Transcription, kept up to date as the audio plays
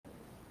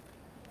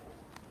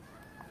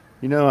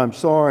You know, I'm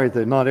sorry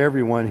that not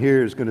everyone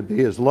here is going to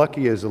be as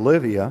lucky as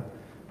Olivia,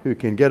 who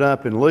can get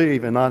up and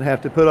leave and not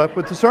have to put up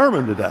with the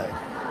sermon today.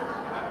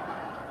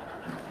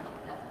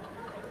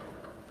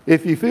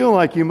 If you feel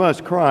like you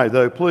must cry,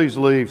 though, please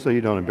leave so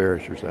you don't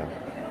embarrass yourself.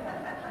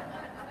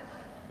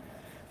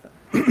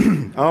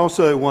 I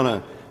also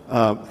want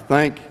to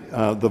thank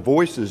the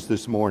voices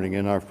this morning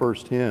in our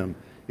first hymn.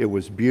 It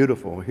was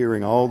beautiful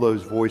hearing all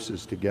those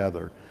voices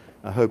together.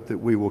 I hope that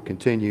we will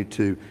continue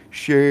to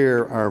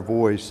share our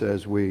voice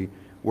as we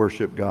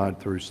worship God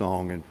through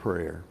song and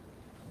prayer.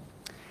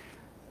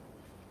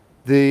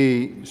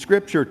 The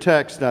scripture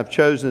text I've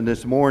chosen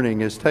this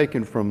morning is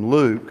taken from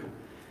Luke.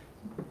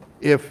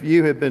 If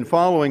you have been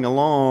following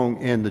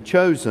along in The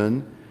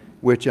Chosen,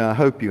 which I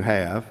hope you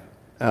have,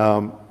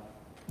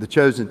 the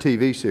Chosen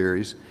TV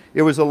series,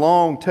 it was a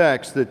long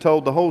text that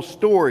told the whole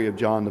story of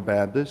John the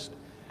Baptist,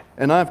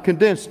 and I've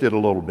condensed it a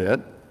little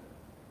bit.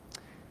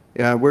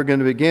 We're going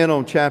to begin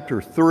on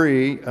chapter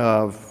 3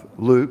 of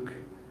Luke,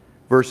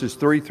 verses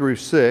 3 through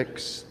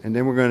 6, and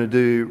then we're going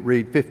to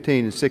read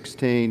 15 and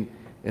 16,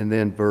 and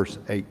then verse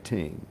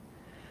 18.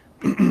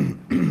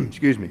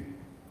 Excuse me.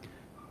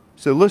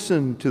 So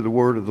listen to the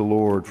word of the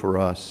Lord for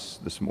us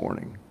this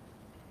morning.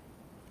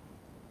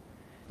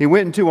 He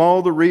went into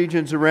all the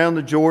regions around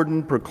the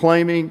Jordan,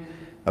 proclaiming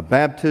a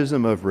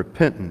baptism of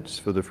repentance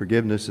for the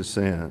forgiveness of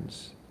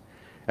sins.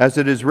 As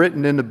it is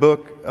written in the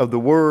book of the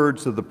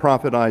words of the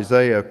prophet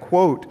Isaiah,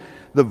 quote,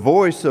 "The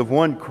voice of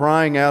one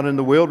crying out in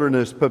the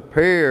wilderness,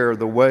 prepare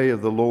the way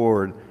of the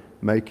Lord,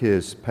 make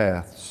his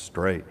path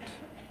straight.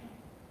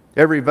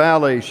 Every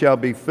valley shall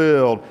be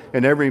filled,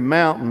 and every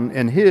mountain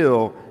and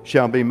hill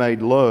shall be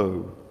made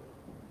low,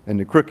 and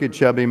the crooked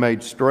shall be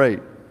made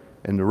straight,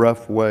 and the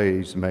rough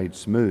ways made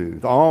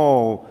smooth.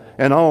 All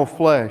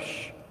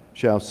flesh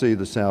shall see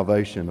the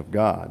salvation of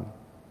God."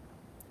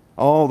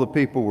 All the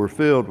people were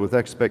filled with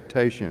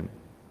expectation,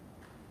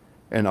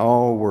 and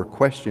all were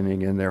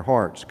questioning in their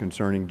hearts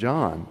concerning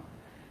John,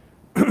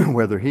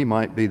 whether he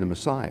might be the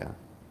Messiah.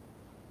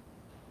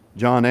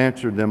 John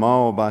answered them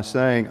all by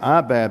saying,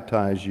 "I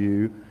baptize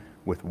you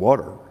with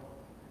water,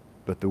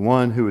 but the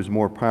one who is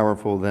more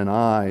powerful than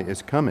I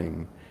is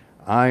coming.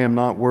 I am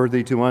not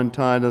worthy to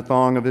untie the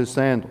thong of his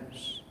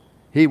sandals.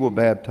 He will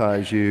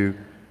baptize you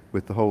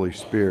with the Holy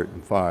Spirit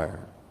and fire."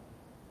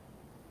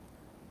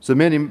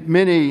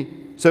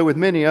 So with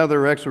many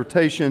other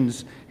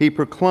exhortations, he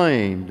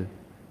proclaimed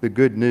the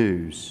good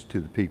news to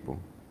the people.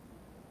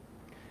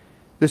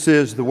 This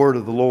is the word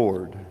of the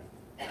Lord.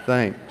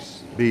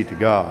 Thanks be to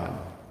God.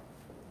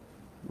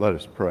 Let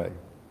us pray.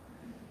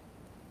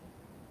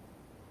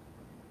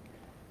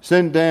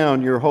 Send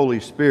down your Holy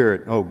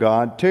Spirit, O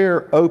God.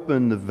 Tear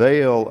open the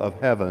veil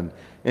of heaven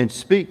and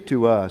speak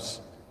to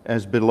us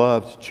as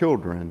beloved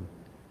children,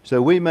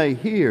 so we may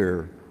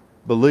hear,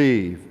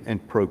 believe,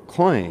 and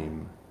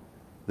proclaim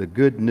the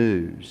good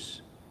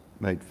news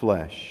made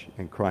flesh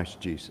in Christ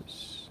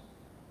Jesus.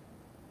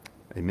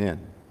 Amen.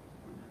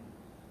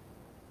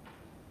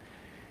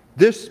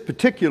 This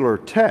particular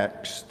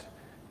text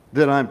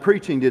that I'm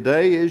preaching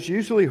today is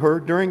usually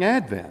heard during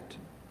Advent.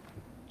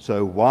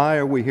 So why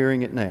are we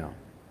hearing it now?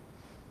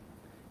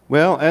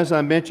 Well, as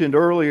I mentioned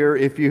earlier,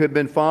 if you have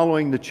been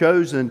following the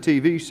Chosen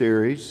TV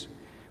series,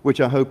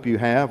 which I hope you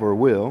have or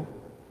will,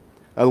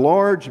 a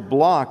large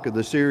block of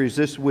the series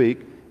this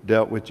week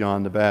dealt with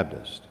John the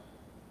Baptist.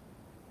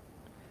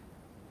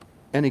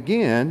 And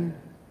again,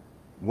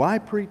 why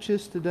preach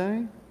this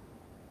today?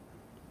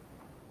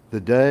 The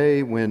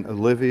day when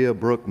Olivia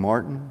Brooke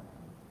Martin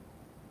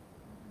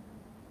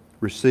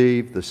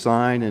received the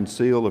sign and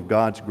seal of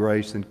God's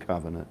grace and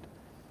covenant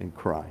in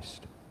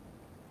Christ.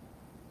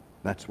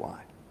 That's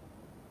why.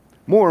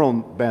 More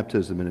on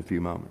baptism in a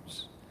few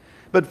moments.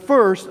 But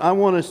first, I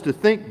want us to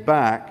think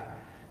back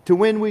to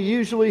when we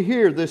usually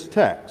hear this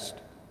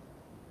text.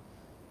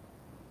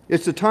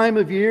 It's a time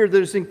of year that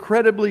is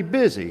incredibly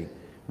busy,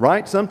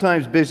 right?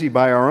 Sometimes busy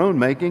by our own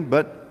making,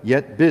 but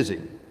yet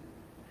busy.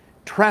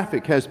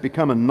 Traffic has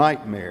become a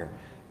nightmare.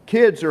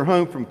 Kids are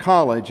home from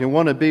college and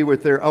want to be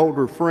with their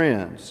older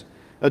friends.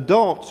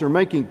 Adults are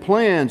making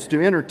plans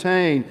to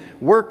entertain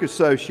work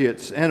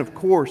associates, and of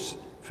course,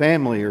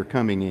 family are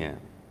coming in.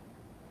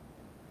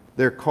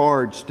 There are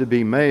cards to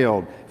be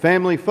mailed,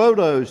 family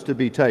photos to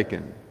be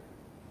taken.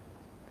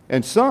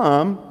 And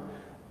some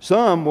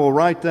will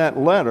write that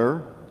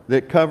letter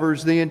that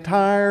covers the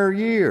entire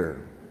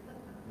year,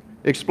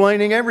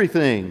 explaining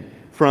everything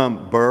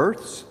from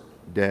births,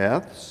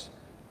 deaths,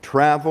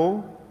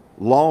 travel,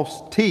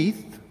 lost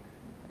teeth,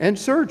 and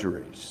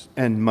surgeries,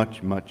 and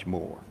much, much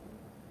more.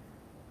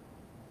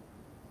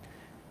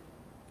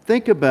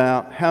 Think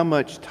about how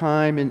much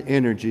time and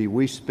energy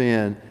we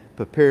spend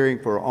preparing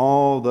for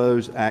all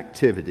those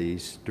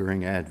activities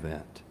during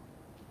Advent.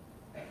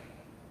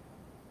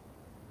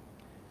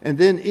 And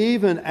then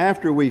even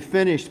after we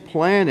finish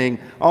planning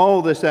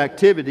all these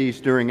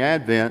activities during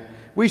Advent,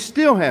 we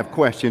still have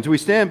questions. We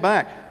stand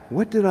back.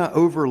 What did I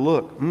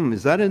overlook?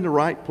 Is that in the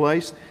right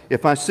place?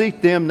 If I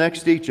seat them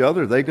next to each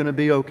other, are they going to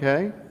be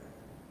okay?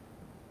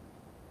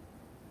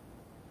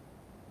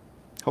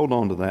 Hold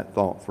on to that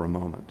thought for a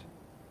moment.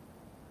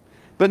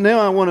 But now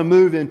I want to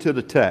move into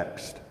the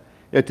text.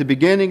 At the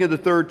beginning of the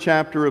 3rd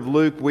chapter of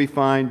Luke, we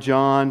find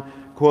John,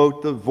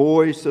 quote, "the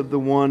voice of the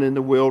one in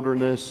the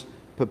wilderness,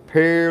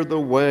 prepare the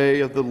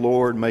way of the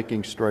Lord,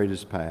 making straight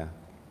his path."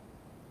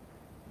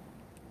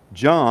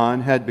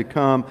 John had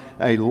become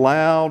a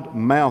loud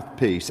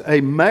mouthpiece,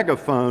 a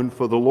megaphone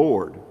for the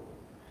Lord.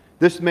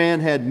 This man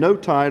had no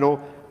title,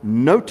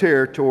 no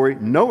territory,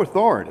 no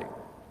authority.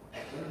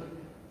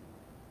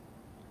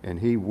 And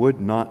he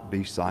would not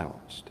be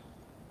silenced.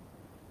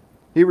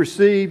 He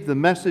received the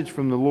message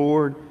from the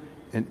Lord,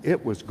 and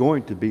it was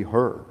going to be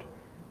heard.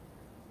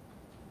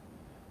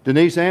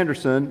 Denise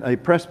Anderson, a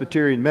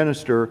Presbyterian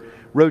minister,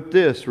 wrote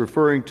this,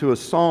 referring to a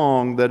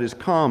song that is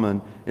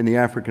common in the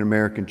African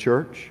American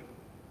church.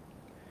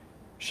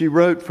 She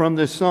wrote from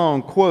this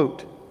song,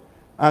 quote,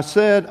 "I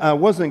said I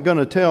wasn't going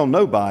to tell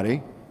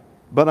nobody,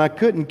 but I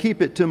couldn't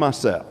keep it to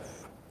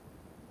myself."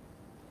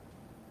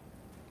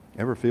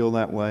 Ever feel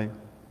that way?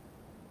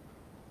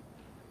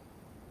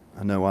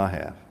 I know I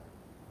have.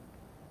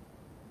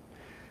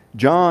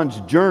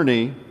 John's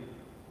journey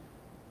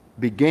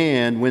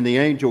began when the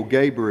angel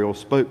Gabriel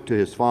spoke to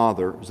his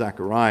father,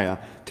 Zechariah,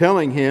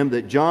 telling him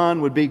that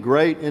John would be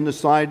great in the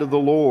sight of the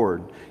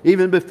Lord.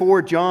 Even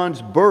before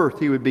John's birth,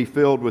 he would be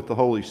filled with the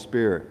Holy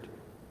Spirit.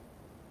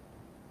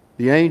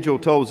 The angel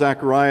told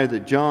Zechariah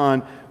that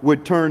John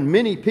would turn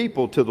many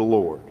people to the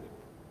Lord.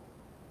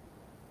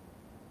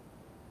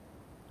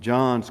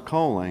 John's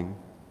calling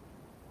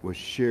was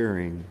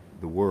sharing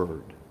the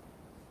Word,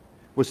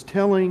 was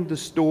telling the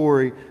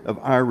story of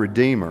our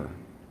Redeemer.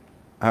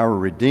 Our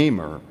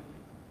Redeemer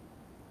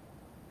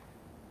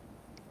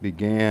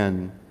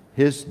began,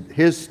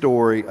 his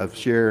story of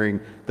sharing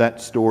that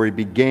story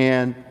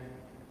began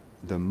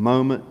the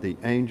moment the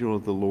angel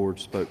of the Lord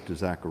spoke to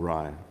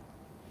Zechariah.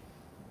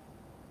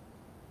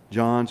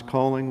 John's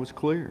calling was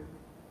clear: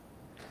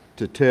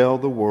 to tell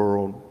the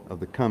world of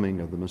the coming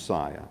of the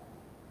Messiah,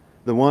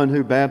 the one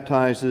who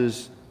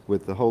baptizes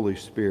with the Holy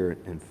Spirit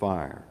and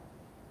fire.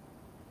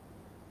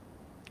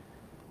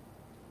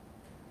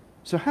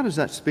 So how does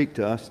that speak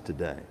to us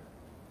today?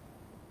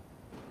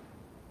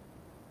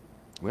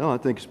 Well, I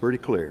think it's pretty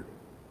clear.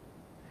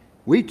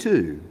 We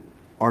too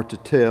are to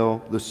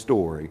tell the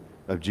story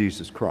of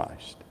Jesus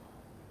Christ,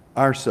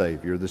 our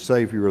Savior, the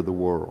Savior of the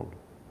world.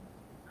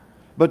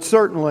 But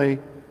certainly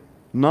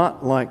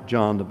not like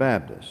John the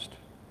Baptist.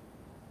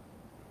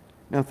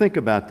 Now think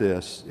about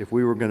this if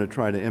we were going to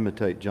try to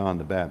imitate John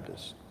the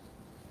Baptist.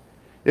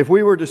 If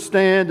we were to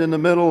stand in the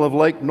middle of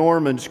Lake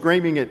Norman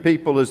screaming at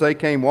people as they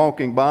came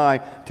walking by,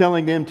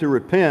 telling them to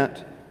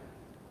repent,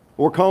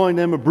 or calling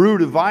them a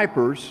brood of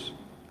vipers,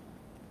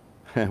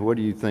 what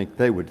do you think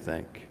they would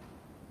think?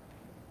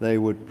 They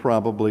would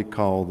probably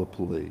call the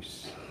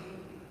police.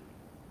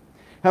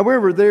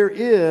 However, there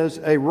is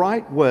a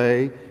right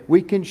way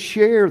we can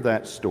share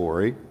that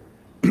story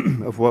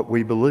of what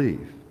we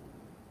believe.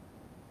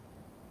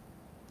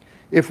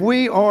 If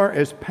we are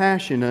as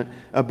passionate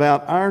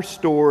about our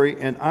story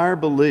and our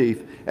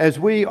belief as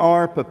we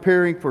are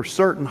preparing for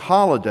certain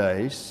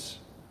holidays,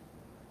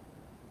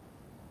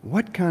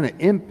 what kind of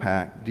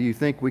impact do you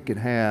think we could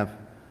have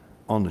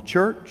on the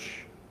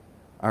church,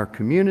 our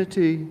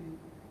community,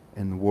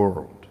 and the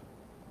world?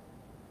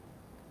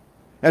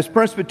 As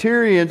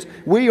Presbyterians,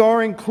 we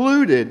are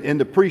included in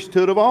the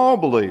priesthood of all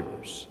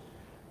believers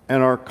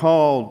and are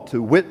called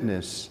to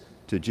witness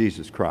to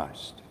Jesus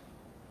Christ.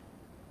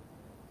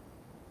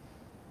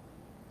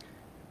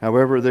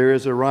 However, there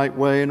is a right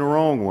way and a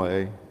wrong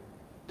way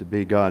to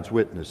be God's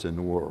witness in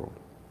the world.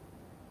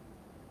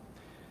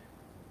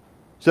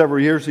 Several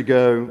years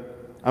ago,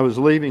 I was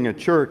leaving a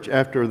church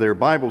after their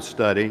Bible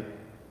study.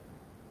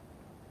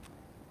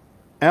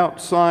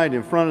 Outside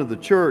in front of the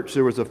church,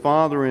 there was a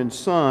father and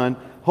son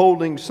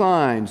holding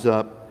signs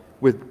up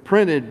with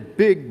printed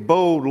big,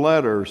 bold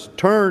letters,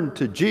 "Turn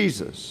to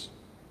Jesus."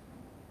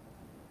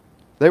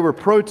 They were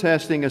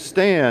protesting a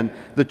stand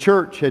the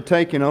church had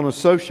taken on a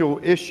social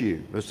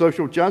issue, a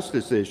social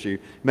justice issue,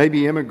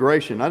 maybe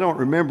immigration. I don't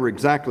remember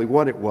exactly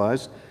what it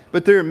was,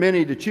 but there are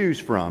many to choose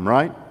from,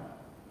 right?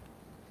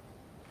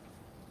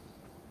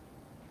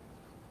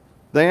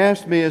 They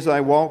asked me as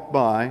I walked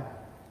by,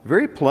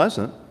 very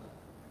pleasant,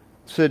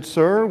 said,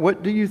 "Sir,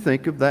 what do you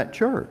think of that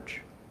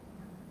church?"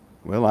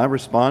 Well, I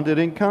responded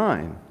in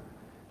kind.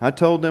 I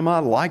told them I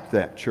liked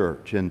that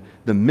church and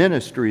the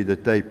ministry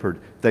that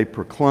they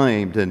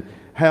proclaimed and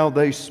how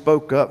they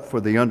spoke up for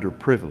the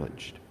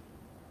underprivileged.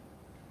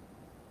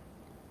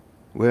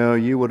 Well,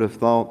 you would have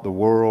thought the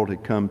world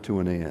had come to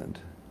an end.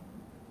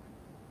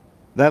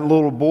 That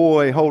little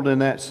boy holding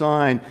that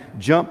sign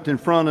jumped in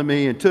front of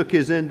me and took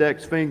his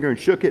index finger and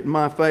shook it in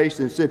my face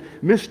and said,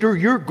 "Mister,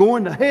 you're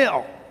going to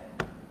hell."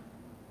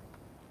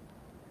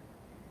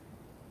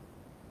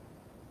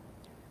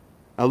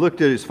 I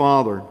looked at his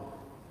father.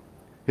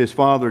 His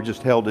father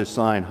just held his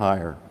sign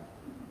higher.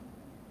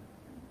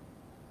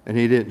 And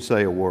he didn't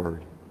say a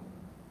word.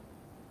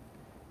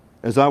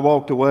 As I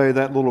walked away,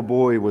 that little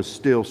boy was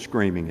still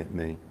screaming at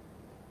me.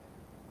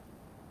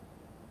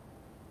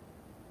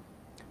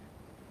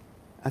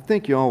 I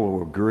think you all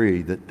will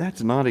agree that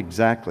that's not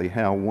exactly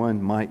how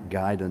one might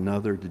guide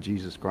another to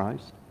Jesus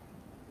Christ.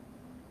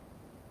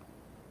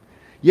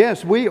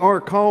 Yes, we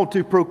are called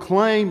to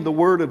proclaim the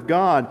Word of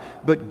God,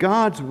 but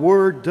God's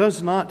Word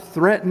does not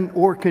threaten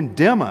or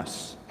condemn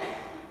us.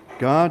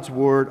 God's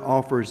Word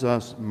offers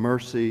us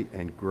mercy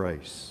and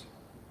grace.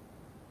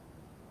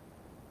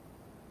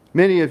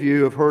 Many of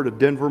you have heard of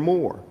Denver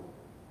Moore,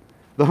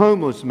 the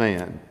homeless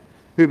man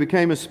who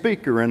became a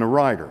speaker and a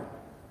writer.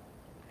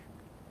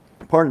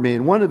 Pardon me,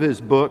 in one of his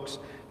books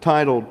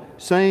titled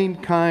Same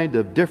Kind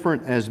of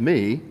Different as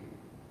Me,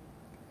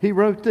 he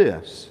wrote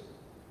this: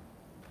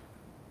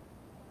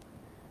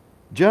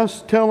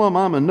 just tell them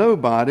I'm a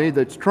nobody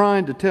that's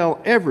trying to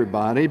tell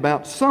everybody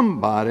about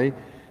somebody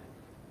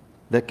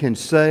that can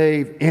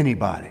save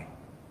anybody.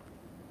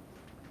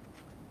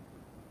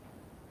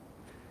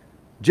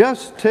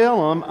 Just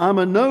tell them I'm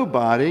a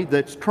nobody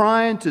that's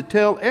trying to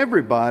tell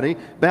everybody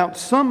about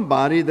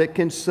somebody that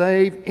can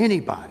save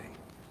anybody.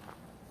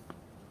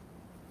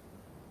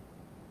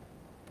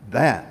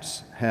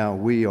 That's how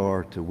we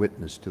are to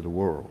witness to the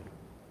world.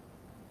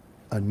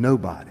 A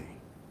nobody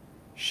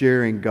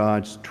sharing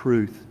God's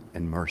truth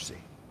and mercy.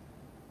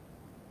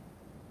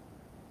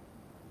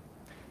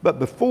 But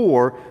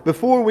before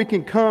we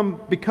can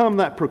become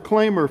that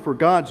proclaimer for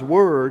God's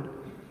Word,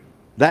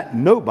 that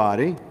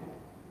nobody,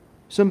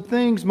 some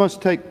things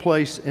must take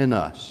place in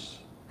us.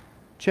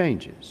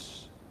 Changes.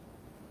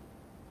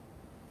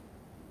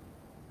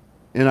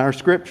 In our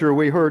scripture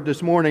we heard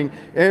this morning,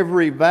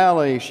 every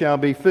valley shall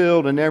be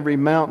filled and every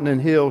mountain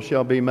and hill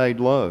shall be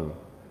made low.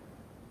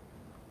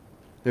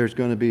 There's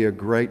going to be a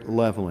great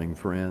leveling,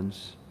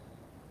 friends.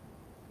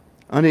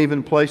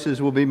 Uneven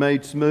places will be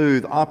made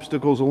smooth,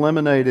 obstacles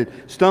eliminated,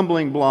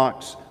 stumbling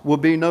blocks will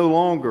be no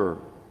longer.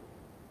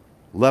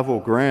 Level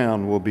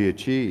ground will be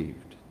achieved.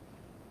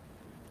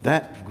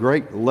 That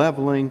great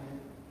leveling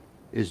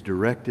is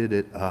directed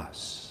at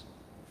us.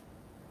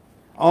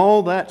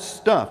 All that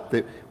stuff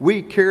that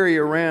we carry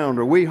around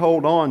or we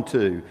hold on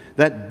to,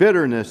 that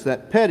bitterness,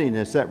 that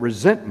pettiness, that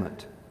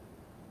resentment,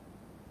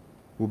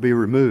 will be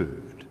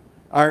removed.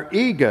 Our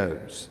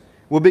egos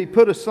will be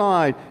put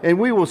aside, and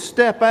we will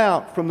step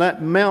out from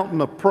that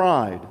mountain of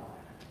pride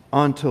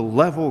onto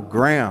level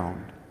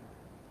ground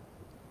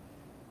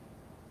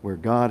where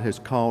God has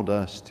called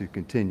us to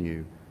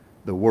continue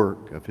the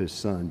work of His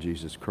Son,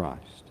 Jesus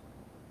Christ.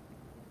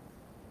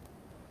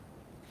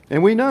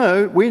 And we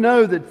know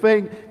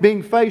that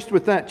being faced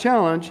with that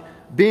challenge,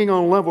 being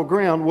on level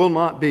ground, will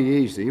not be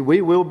easy.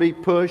 We will be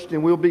pushed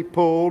and we'll be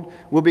pulled,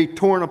 we'll be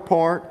torn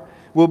apart,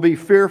 we'll be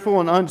fearful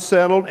and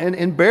unsettled and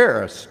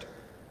embarrassed.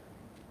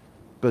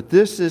 But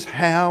this is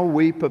how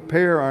we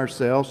prepare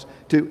ourselves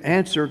to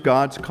answer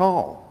God's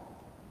call.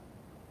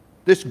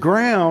 This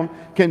ground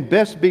can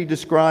best be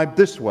described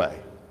this way.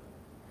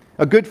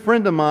 A good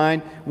friend of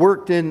mine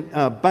worked in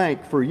a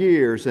bank for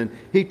years, and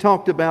he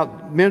talked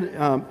about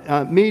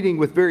meeting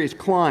with various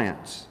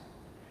clients.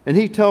 And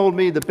he told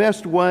me the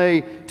best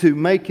way to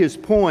make his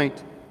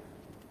point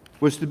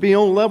was to be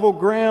on level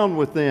ground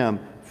with them,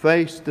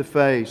 face to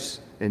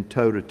face and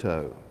toe to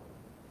toe.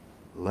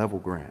 Level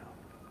ground.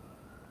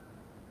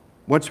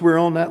 Once we're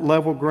on that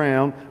level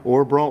ground,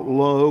 or brought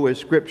low, as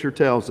Scripture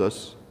tells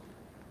us,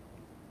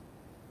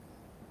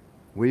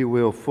 we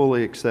will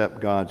fully accept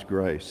God's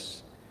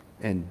grace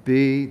and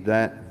be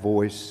that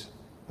voice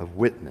of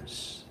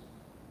witness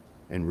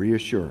and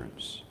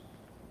reassurance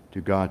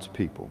to God's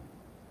people.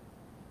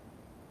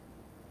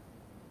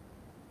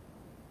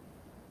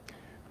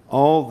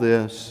 All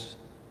this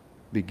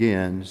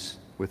begins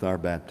with our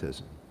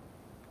baptism.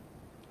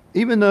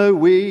 Even though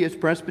we as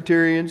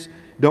Presbyterians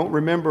don't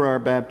remember our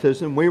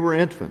baptism, we were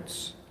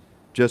infants,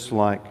 just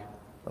like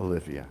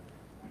Olivia.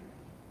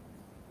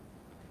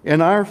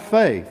 In our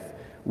faith,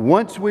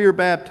 once we are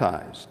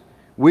baptized,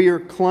 we are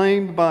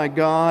claimed by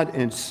God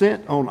and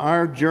sent on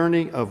our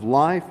journey of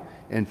life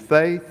and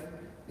faith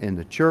in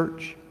the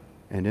church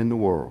and in the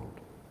world.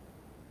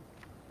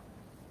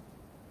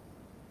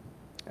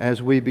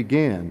 As we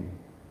begin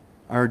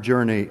our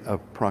journey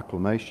of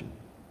proclamation,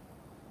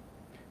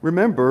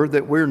 remember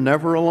that we're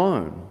never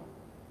alone.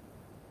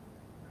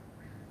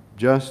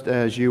 Just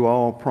as you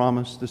all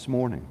promised this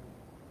morning,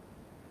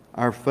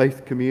 our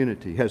faith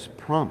community has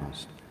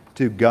promised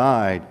to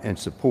guide and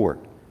support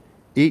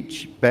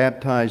each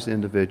baptized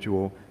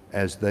individual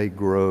as they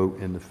grow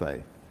in the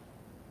faith.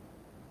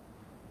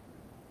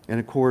 And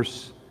of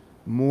course,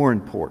 more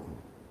important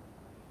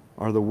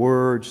are the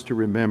words to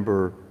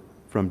remember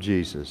from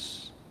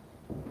Jesus.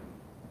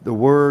 The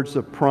words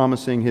of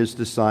promising His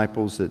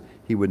disciples that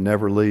He would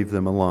never leave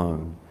them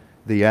alone.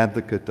 The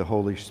Advocate, the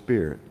Holy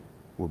Spirit,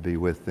 will be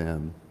with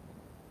them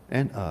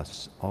and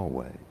us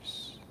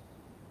always.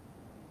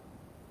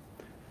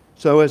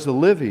 So as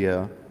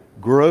Olivia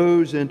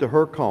grows into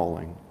her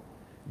calling,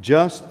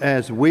 just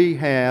as we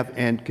have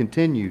and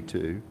continue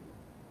to,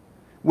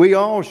 we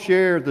all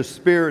share the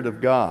Spirit of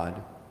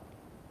God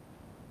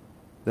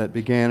that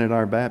began at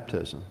our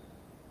baptism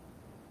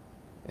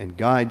and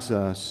guides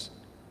us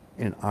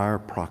in our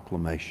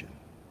proclamation.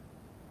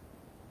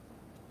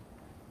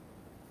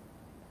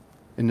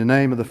 In the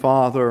name of the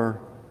Father,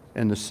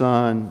 and the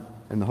Son,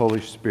 and the Holy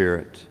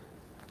Spirit.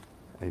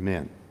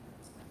 Amen.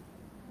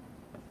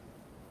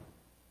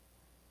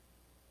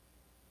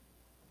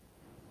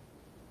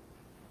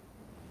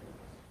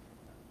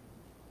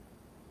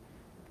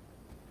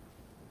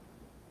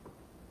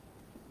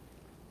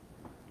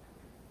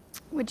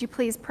 Would you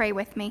please pray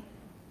with me?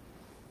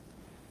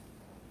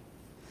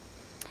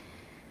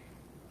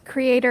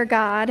 Creator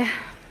God,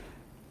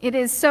 it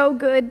is so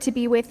good to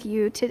be with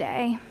you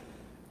today.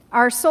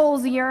 Our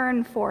souls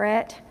yearn for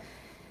it.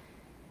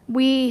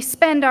 We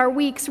spend our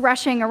weeks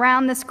rushing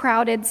around this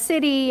crowded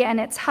city and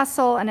its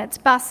hustle and its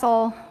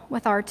bustle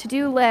with our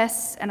to-do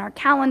lists and our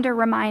calendar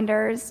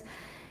reminders,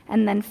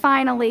 and then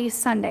finally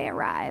Sunday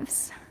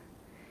arrives.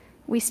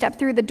 We step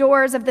through the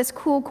doors of this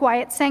cool,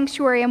 quiet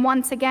sanctuary, and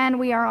once again,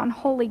 we are on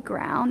holy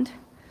ground.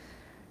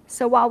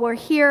 So while we're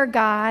here,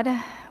 God,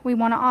 we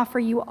want to offer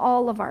you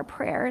all of our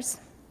prayers.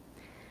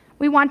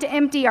 We want to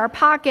empty our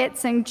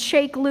pockets and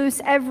shake loose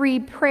every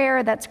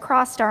prayer that's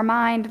crossed our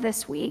mind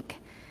this week.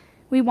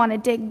 We want to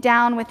dig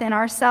down within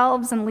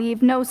ourselves and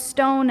leave no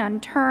stone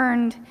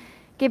unturned,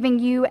 giving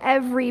you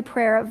every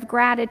prayer of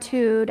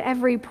gratitude,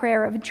 every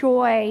prayer of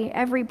joy,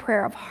 every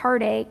prayer of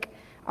heartache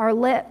our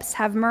lips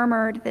have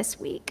murmured this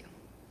week.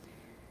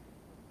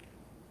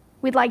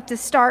 We'd like to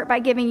start by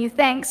giving you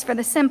thanks for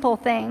the simple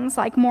things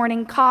like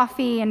morning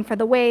coffee and for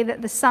the way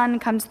that the sun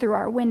comes through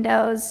our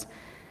windows,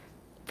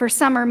 for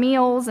summer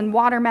meals and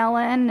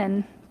watermelon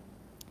and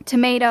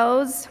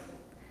tomatoes.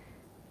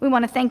 We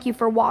want to thank you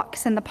for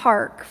walks in the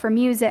park, for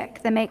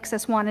music that makes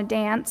us want to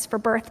dance, for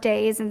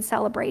birthdays and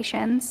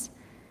celebrations.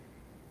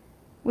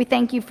 We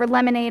thank you for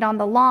lemonade on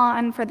the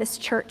lawn, for this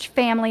church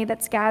family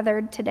that's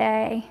gathered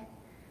today,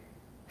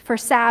 for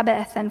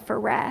Sabbath and for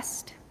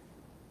rest.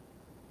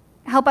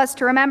 Help us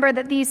to remember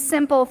that these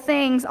simple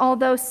things,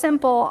 although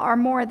simple, are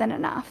more than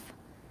enough.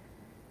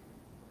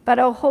 But,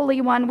 O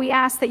Holy One, we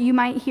ask that you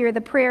might hear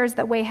the prayers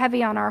that weigh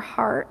heavy on our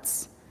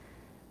hearts,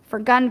 for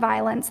gun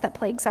violence that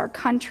plagues our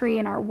country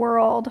and our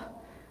world,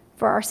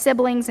 for our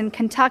siblings in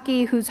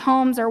Kentucky whose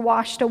homes are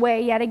washed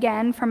away yet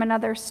again from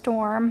another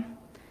storm,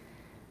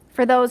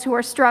 for those who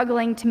are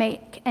struggling to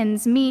make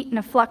ends meet in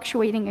a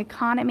fluctuating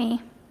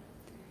economy,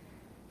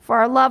 for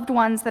our loved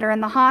ones that are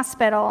in the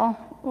hospital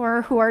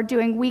or who are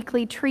doing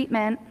weekly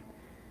treatment,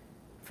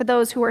 for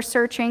those who are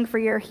searching for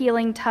your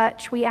healing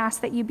touch, we ask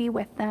that you be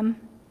with them.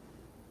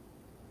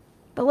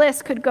 The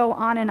list could go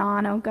on and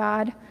on, oh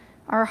God.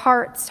 Our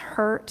hearts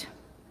hurt.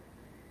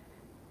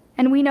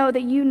 And we know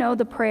that you know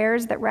the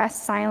prayers that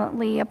rest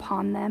silently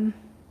upon them.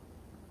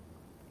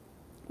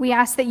 We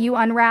ask that you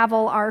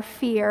unravel our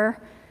fear,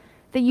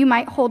 that you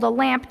might hold a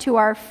lamp to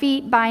our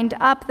feet, bind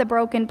up the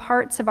broken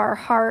parts of our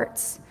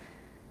hearts,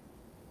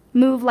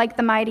 move like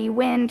the mighty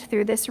wind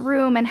through this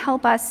room and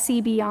help us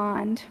see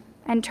beyond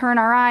and turn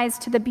our eyes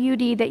to the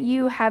beauty that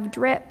you have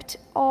dripped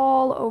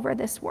all over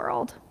this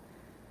world.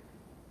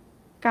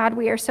 God,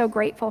 we are so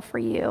grateful for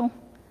you,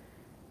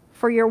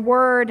 for your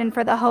word and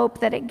for the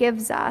hope that it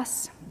gives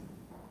us.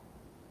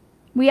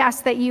 We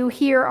ask that you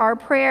hear our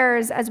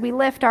prayers as we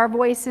lift our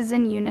voices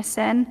in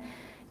unison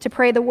to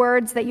pray the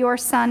words that your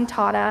Son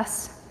taught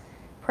us,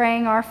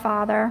 praying, Our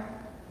Father,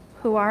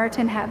 who art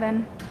in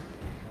heaven,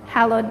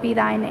 hallowed be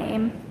thy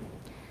name.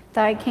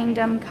 Thy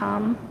kingdom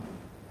come,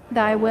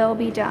 thy will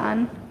be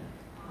done,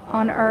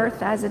 on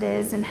earth as it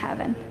is in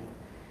heaven.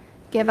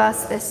 Give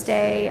us this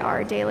day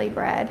our daily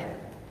bread,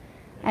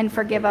 and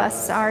forgive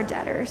us our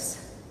debtors,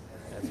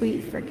 as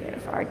we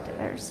forgive our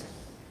debtors.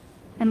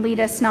 And lead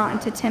us not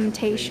into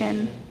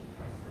temptation,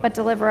 but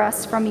deliver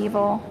us from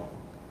evil.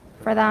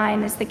 For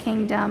thine is the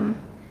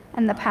kingdom,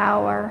 and the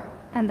power,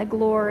 and the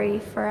glory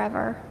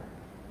forever.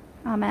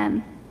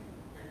 Amen.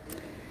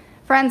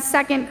 Friends,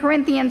 2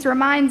 Corinthians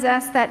reminds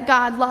us that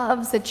God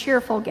loves a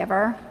cheerful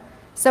giver.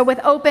 So with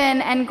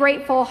open and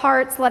grateful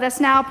hearts, let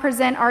us now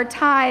present our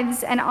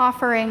tithes and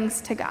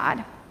offerings to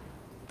God.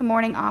 The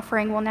morning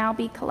offering will now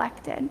be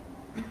collected.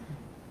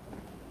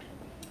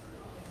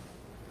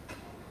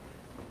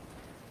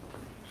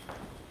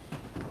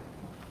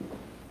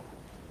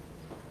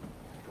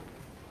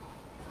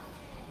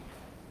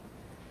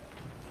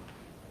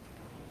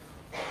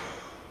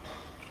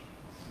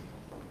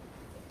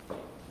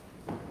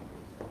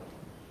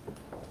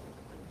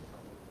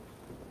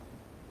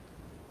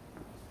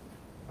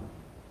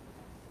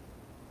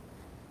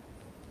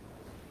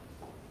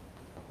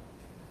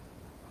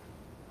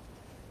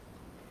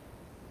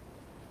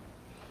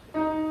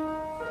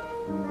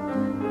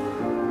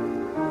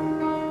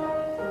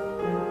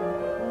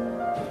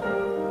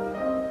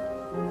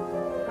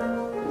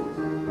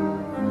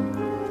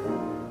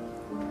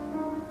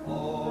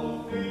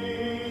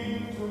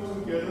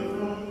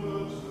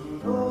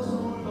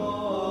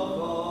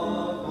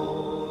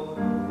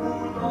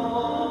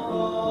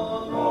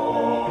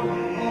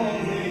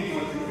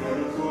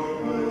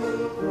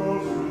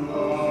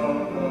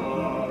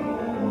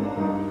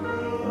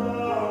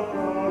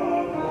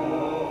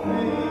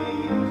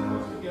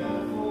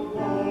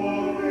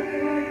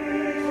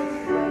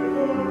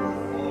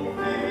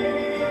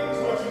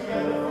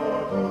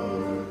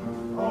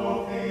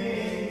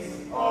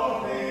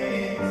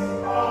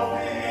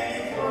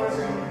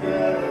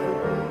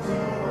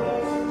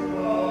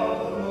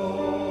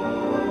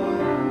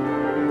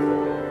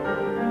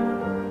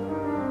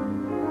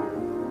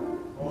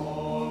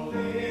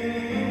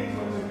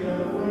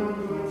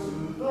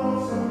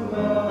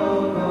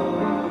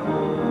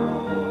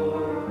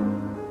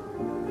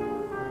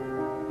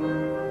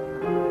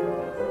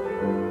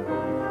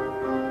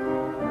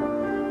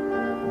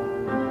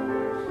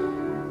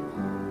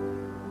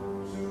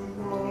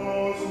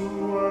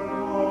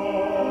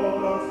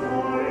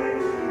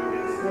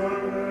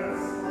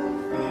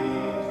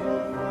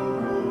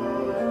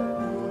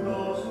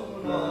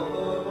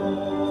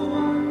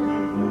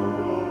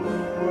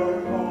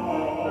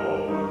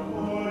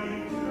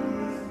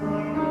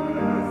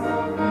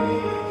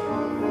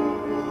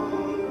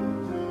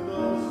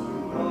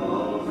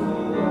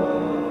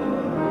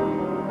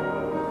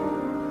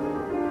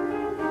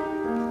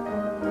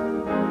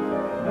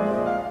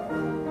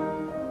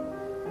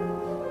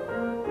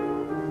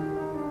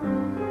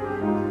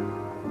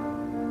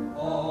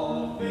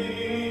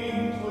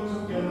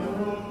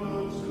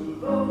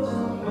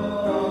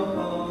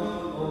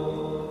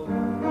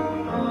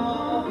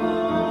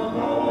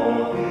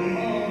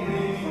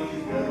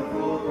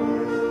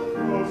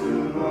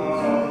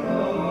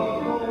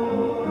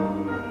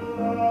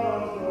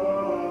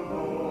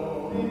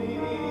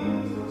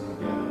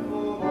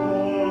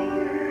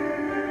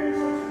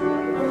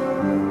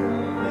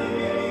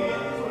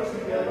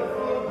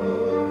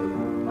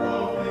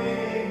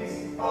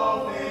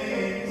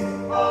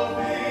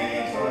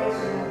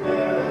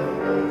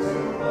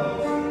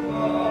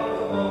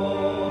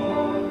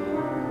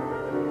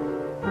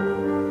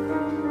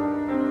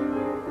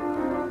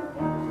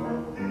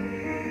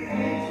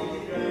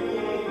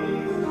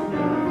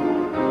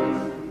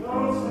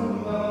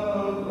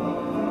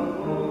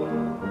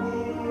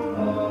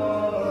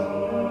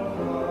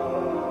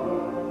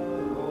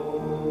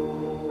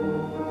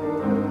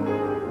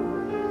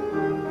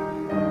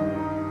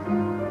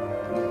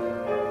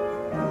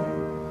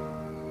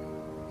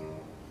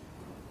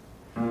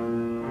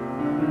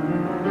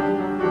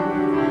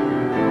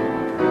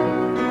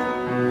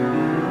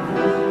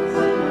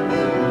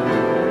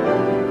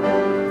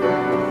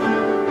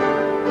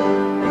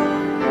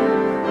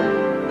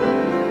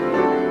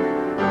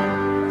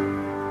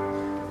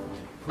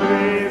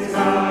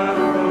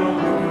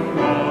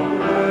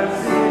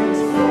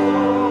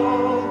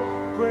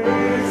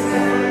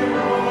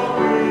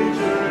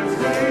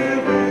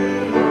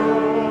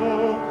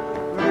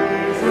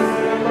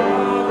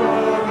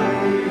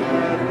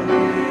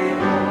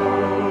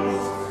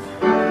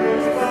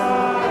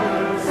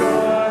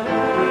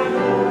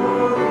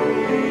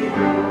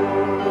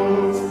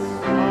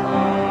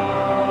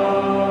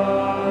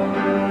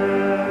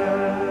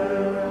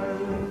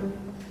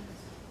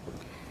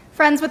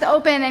 Friends, with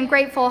open and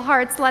grateful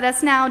hearts, let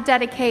us now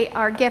dedicate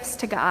our gifts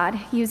to God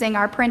using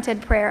our printed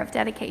prayer of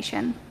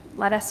dedication.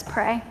 Let us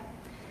pray.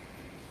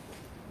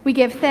 We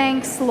give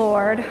thanks,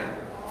 Lord,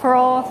 for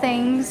all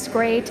things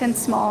great and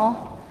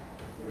small,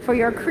 for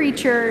your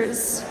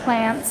creatures,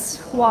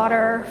 plants,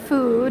 water,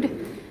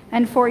 food,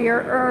 and for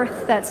your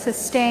earth that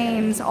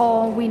sustains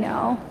all we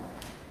know.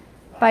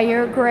 By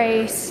your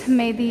grace,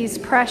 may these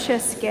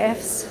precious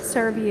gifts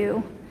serve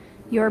you,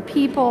 your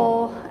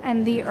people,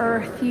 and the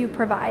earth you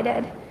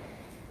provided.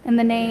 In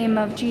the name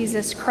of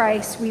Jesus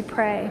Christ, we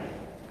pray.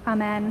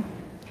 Amen.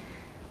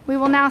 We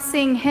will now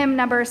sing hymn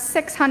number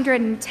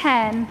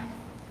 610.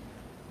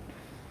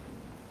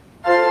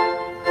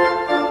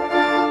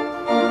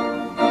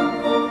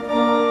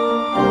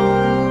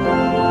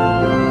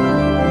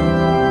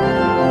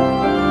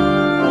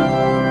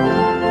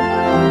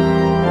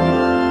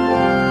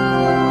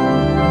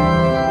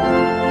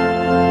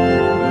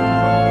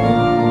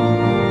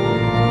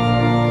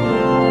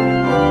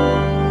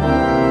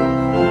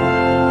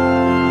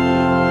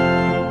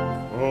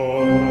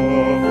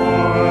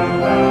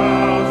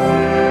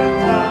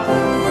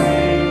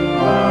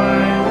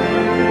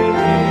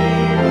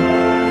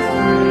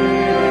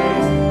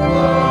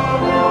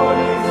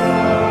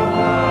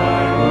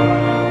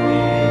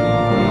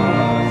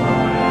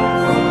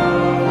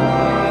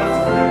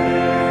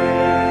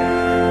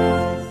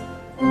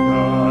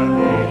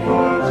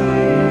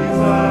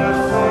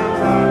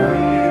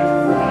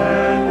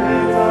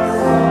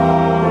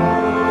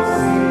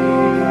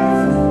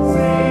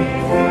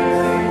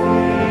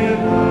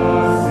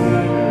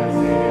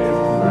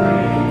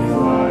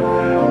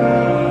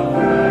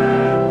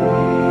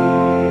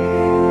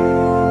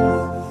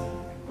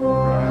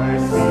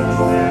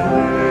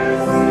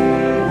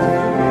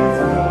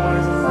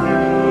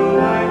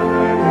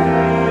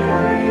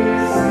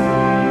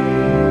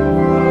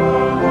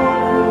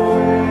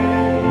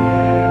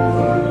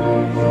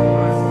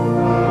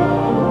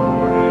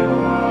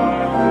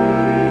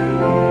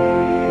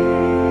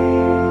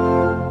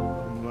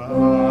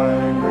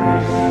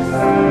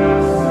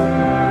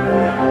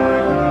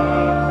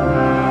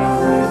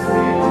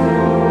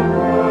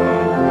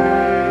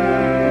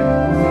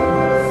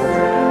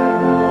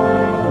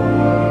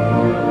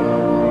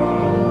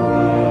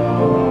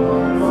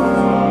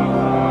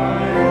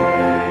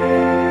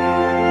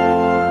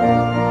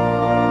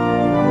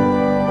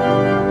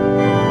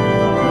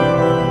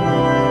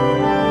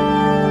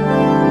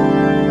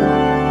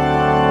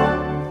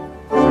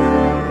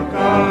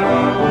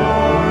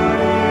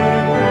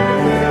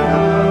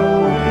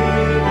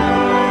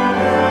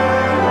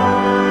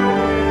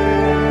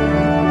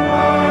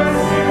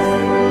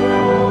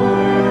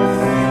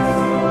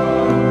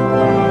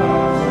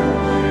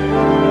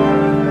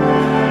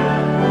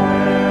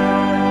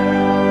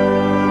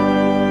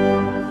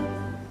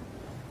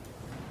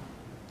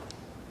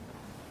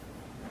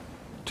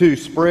 To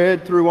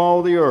spread through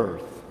all the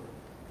earth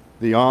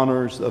the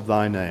honors of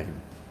thy name.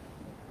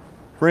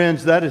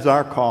 Friends, that is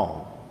our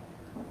call.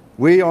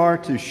 We are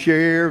to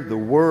share the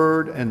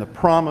word and the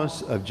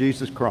promise of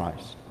Jesus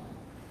Christ.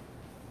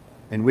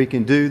 And we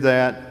can do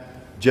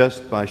that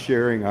just by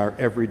sharing our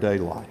everyday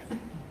life.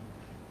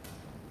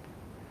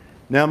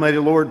 Now may the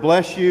Lord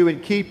bless you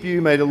and keep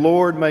you. May the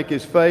Lord make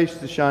his face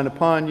to shine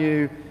upon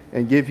you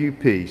and give you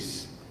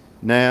peace,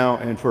 now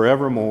and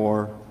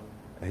forevermore.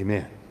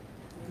 Amen.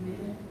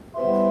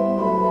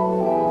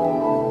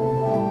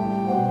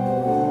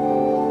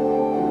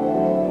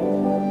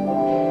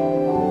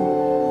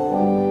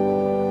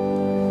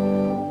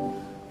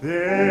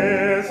 There